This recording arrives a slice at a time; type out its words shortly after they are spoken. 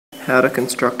how to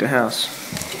construct a house.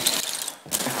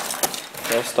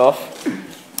 First off,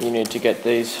 you need to get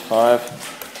these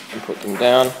 5 and put them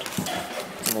down,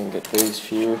 and then get these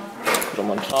few, put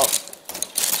them on top,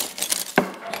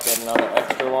 get another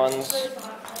extra ones,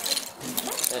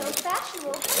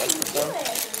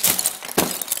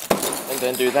 and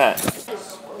then do that. It's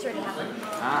already happened.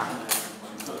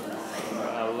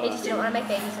 They just don't want to make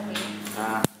babies of me.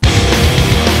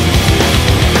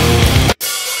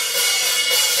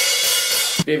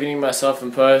 Good evening, myself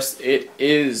and post. It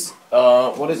is,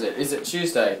 what is it? Is it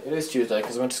Tuesday? It is Tuesday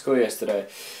because I went to school yesterday.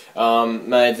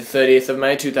 May the 30th of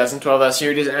May 2012, that's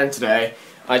here it is, and today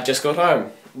I just got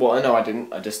home. Well, no I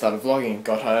didn't, I just started vlogging,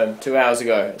 got home 2 hours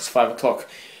ago, it's 5 o'clock.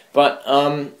 But,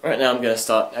 right now I'm going to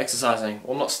start exercising.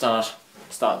 Well, not start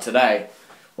today.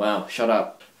 Wow, shut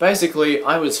up. Basically,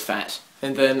 I was fat,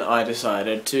 and then I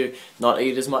decided to not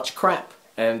eat as much crap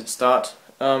and start,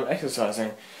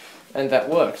 exercising. And that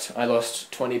worked. I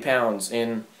lost 20 pounds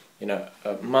in, a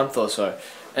month or so.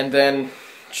 And then,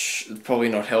 probably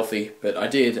not healthy, but I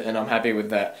did, and I'm happy with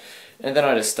that. And then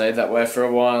I just stayed that way for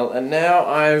a while, and now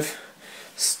I've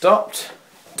stopped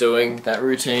doing that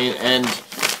routine and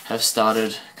have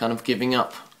started kind of giving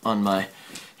up on my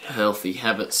healthy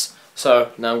habits.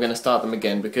 So now I'm going to start them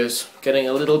again because I'm getting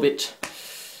a little bit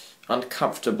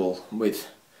uncomfortable with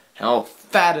how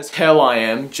fat as hell I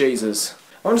am. Jesus.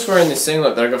 I'm just wearing this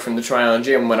singlet that I got from the Try-On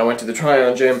Gym when I went to the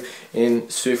Try-On Gym in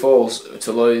Sioux Falls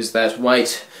to lose that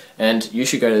weight. And you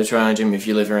should go to the Try-On Gym if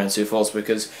you live around Sioux Falls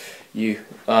because you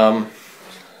want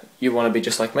to be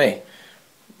just like me.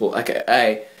 Well, okay,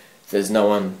 A, there's no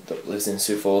one that lives in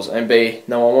Sioux Falls, and B,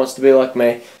 no one wants to be like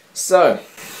me. So,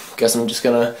 guess I'm just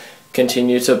gonna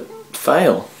continue to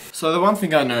fail. So the one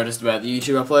thing I noticed about the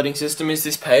YouTube uploading system is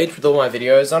this page with all my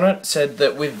videos on it said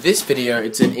that with this video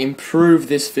it's an improve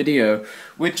this video,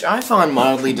 which I find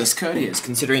mildly discourteous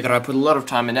considering that I put a lot of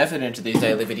time and effort into these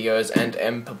daily videos and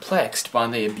am perplexed by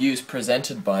the abuse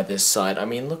presented by this site. I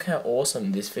mean, look how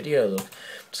awesome this video looks.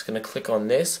 I'm just going to click on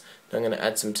this, and I'm going to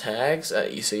add some tags.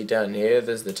 You see down here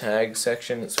there's the tag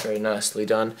section, it's very nicely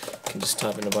done. You can just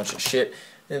type in a bunch of shit,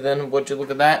 and then would you look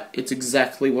at that, it's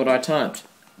exactly what I typed.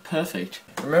 Perfect.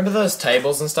 Remember those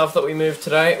tables and stuff that we moved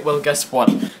today? Well, guess what?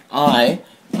 We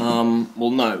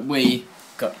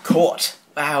got caught.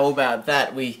 How about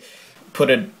that? We put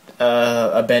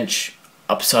a bench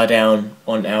upside down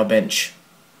on our bench.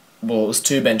 Well, it was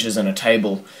 2 benches and a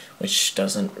table, which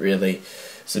doesn't really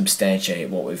substantiate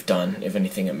what we've done. If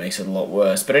anything, it makes it a lot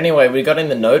worse. But anyway, we got in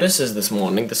the notices this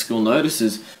morning, the school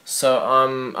notices. So,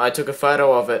 I took a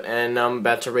photo of it and I'm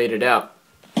about to read it out.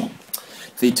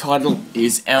 The title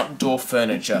is Outdoor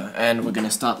Furniture, and we're going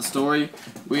to start the story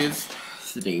with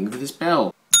the ding of this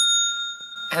bell.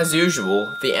 As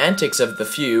usual, the antics of the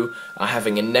few are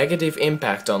having a negative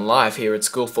impact on life here at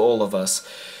school for all of us.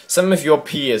 Some of your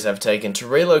peers have taken to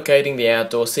relocating the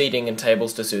outdoor seating and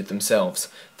tables to suit themselves.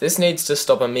 This needs to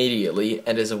stop immediately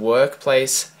and is a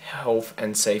workplace health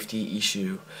and safety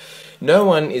issue. No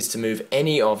one is to move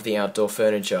any of the outdoor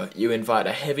furniture. You invite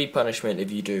a heavy punishment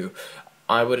if you do.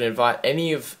 I would invite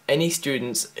any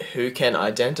students who can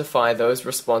identify those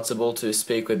responsible to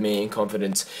speak with me in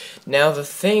confidence. Now, the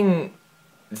thing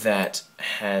that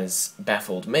has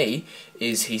baffled me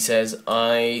is he says,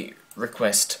 I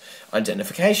request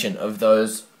identification of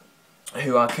those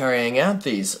who are carrying out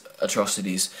these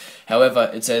atrocities. However,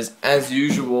 it says, as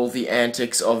usual, the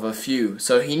antics of a few.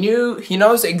 So he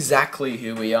knows exactly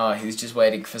who we are. He's just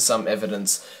waiting for some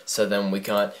evidence so then we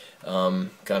can't kind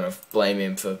of blame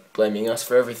him for blaming us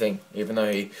for everything, even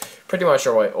though he pretty much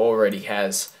already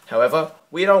has. However,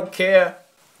 we don't care.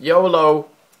 YOLO.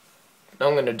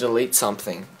 I'm going to delete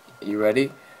something. Are you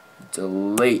ready?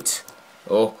 Delete.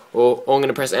 Oh, I'm going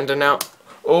to press enter now.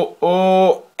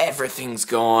 Oh, everything's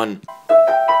gone.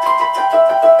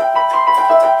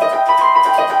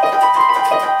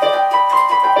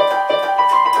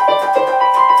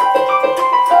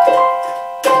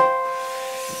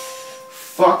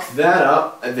 Fuck that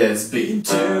up. There's been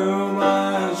too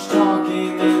much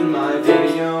talking in my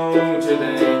video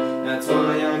today. That's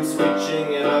why I'm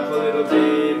switching it up a little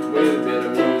bit with a bit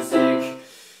of music.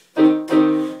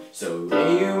 So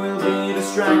you will be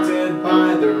distracted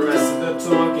by the rest of the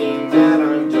talking that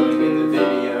I'm doing in the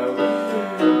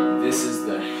video. This is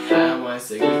the how I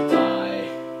say goodbye.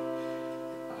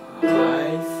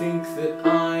 I think that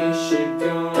I should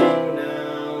go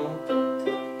now,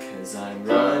 'cause I'm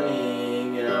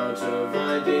running out of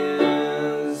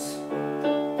ideas.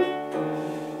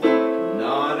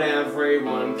 Not every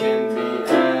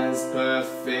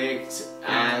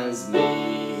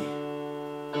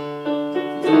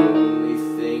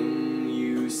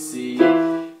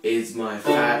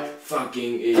my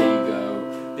fucking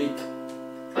ego.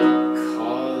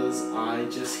 Because I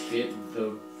just hit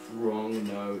the wrong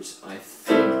note, I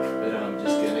think. But I'm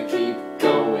just gonna keep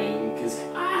going, cause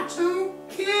I don't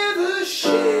give a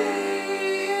shit.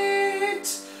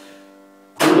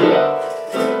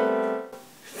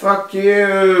 Fuck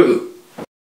you.